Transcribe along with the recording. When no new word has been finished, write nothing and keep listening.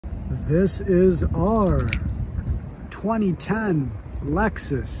This is our 2010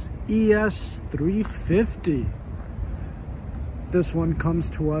 Lexus ES350. This one comes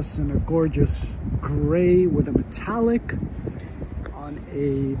to us in a gorgeous gray with a metallic on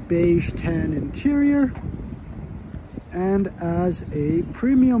a beige tan interior and as a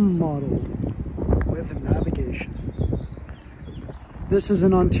premium model with navigation. This is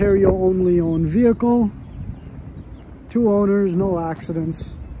an Ontario only owned vehicle. 2 owners, no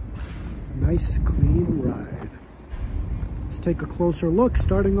accidents. Nice clean ride. Let's take a closer look,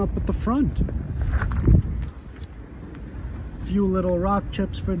 starting up at the front. Few little rock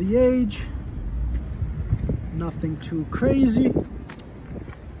chips for the age. Nothing too crazy.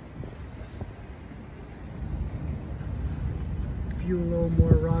 Few little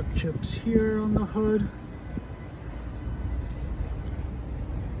more rock chips here on the hood.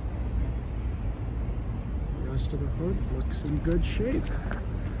 The rest of the hood looks in good shape.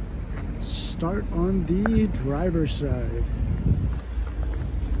 Start on the driver's side.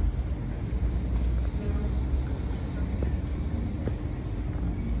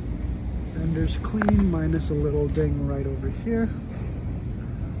 Fender's clean, minus a little ding right over here.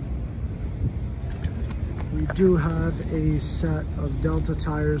 We do have a set of Delta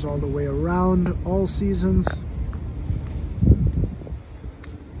tires all the way around, all seasons.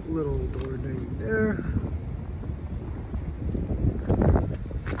 Little door ding there.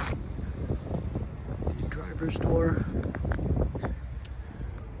 Driver's door.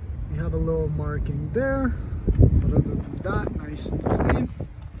 We have a little marking there, but other than that, nice and clean.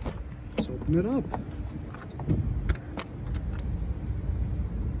 Let's open it up.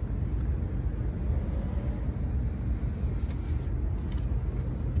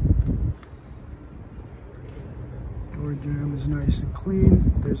 Door jamb is nice and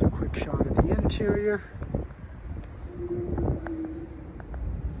clean. There's a quick shot of the interior.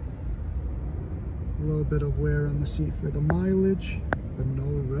 A little bit of wear on the seat for the mileage, but no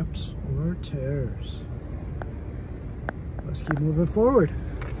rips or tears. Let's keep moving forward.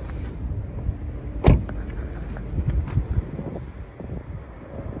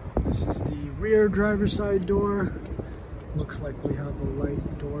 This is the rear driver's side door. Looks like we have a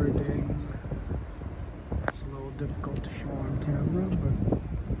light door ding. It's a little difficult to show on camera, but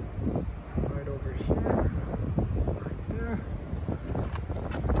right over here, right there.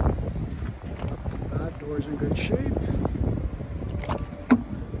 That door's in good shape.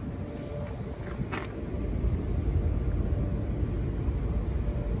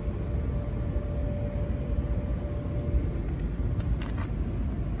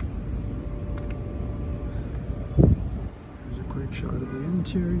 There's a quick shot of the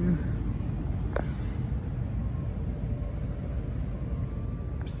interior.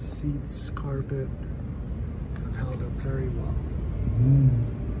 Seats, carpet have held up very well.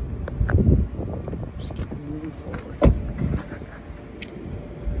 Just keep moving forward.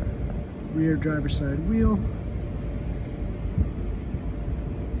 Rear driver's side wheel.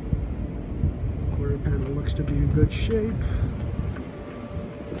 Quarter panel looks to be in good shape.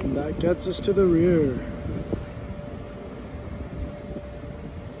 And that gets us to the rear.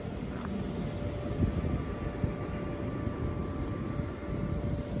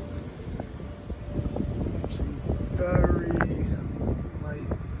 Very light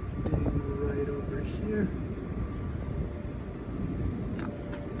ding right over here.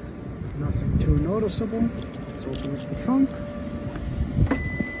 Nothing too noticeable. Let's open up the trunk.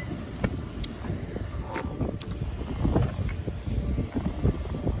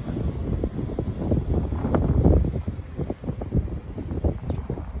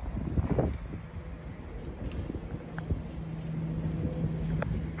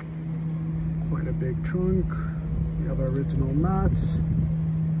 Quite a big trunk. We have our original mats.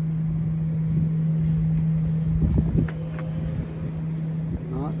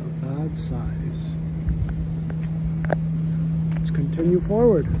 Not a bad size. Let's continue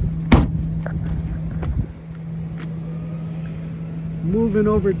forward. Moving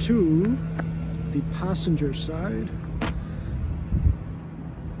over to the passenger side.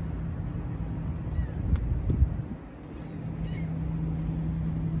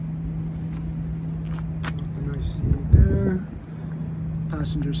 See there,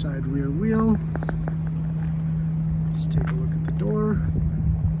 passenger side rear wheel. Let's take a look at the door.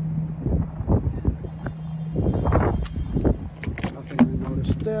 Nothing to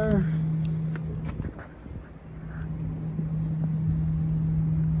notice there.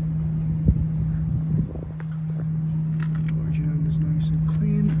 Door jamb is nice and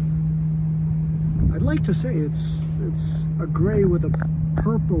clean. I'd like to say it's a gray with a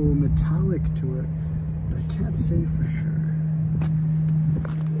purple metallic to it. I can't say for sure.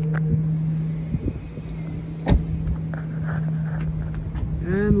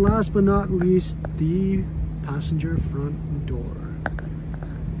 last but not least, the passenger front door.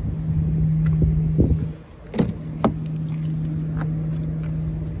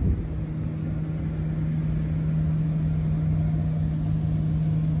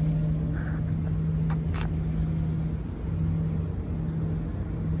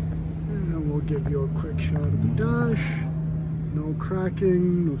 Give you a quick shot of the dash. No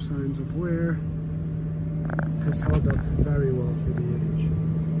cracking, no signs of wear. It's held up very well for the age.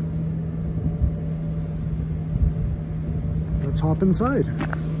 Let's hop inside.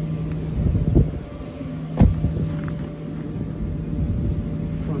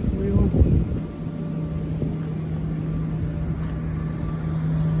 Front wheel.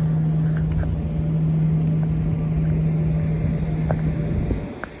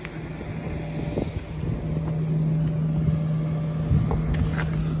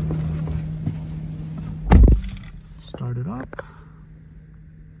 Start it up.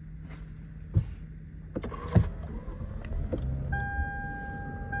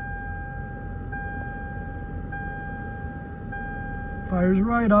 Fires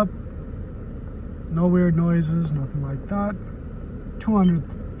right up. No weird noises, nothing like that.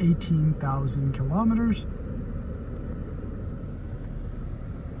 218,000 kilometers.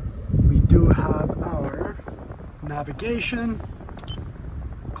 We do have our navigation.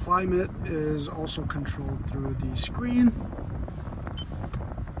 Climate is also controlled through the screen.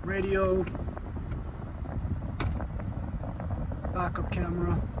 Radio. Backup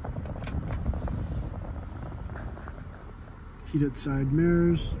camera. Heated side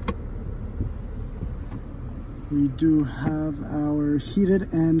mirrors. We do have our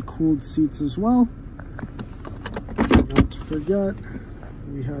heated and cooled seats as well. Not to forget,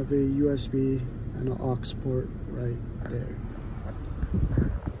 we have a USB and an aux port right there.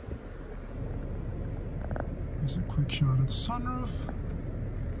 Here's a quick shot of the sunroof.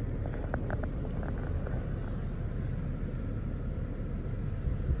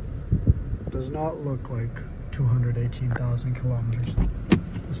 Does not look like 218,000 kilometers.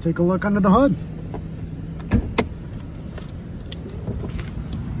 Let's take a look under the hood.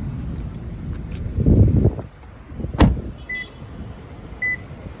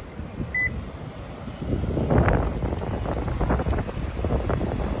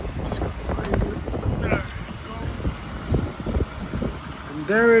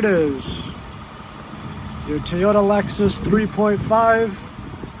 There it is, your Toyota Lexus 3.5,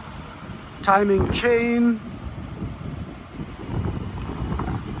 timing chain,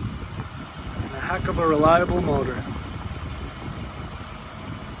 and a heck of a reliable motor.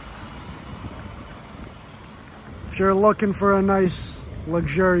 If you're looking for a nice,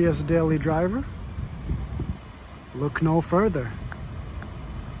 luxurious daily driver, look no further.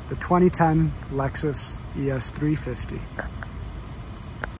 The 2010 Lexus ES350.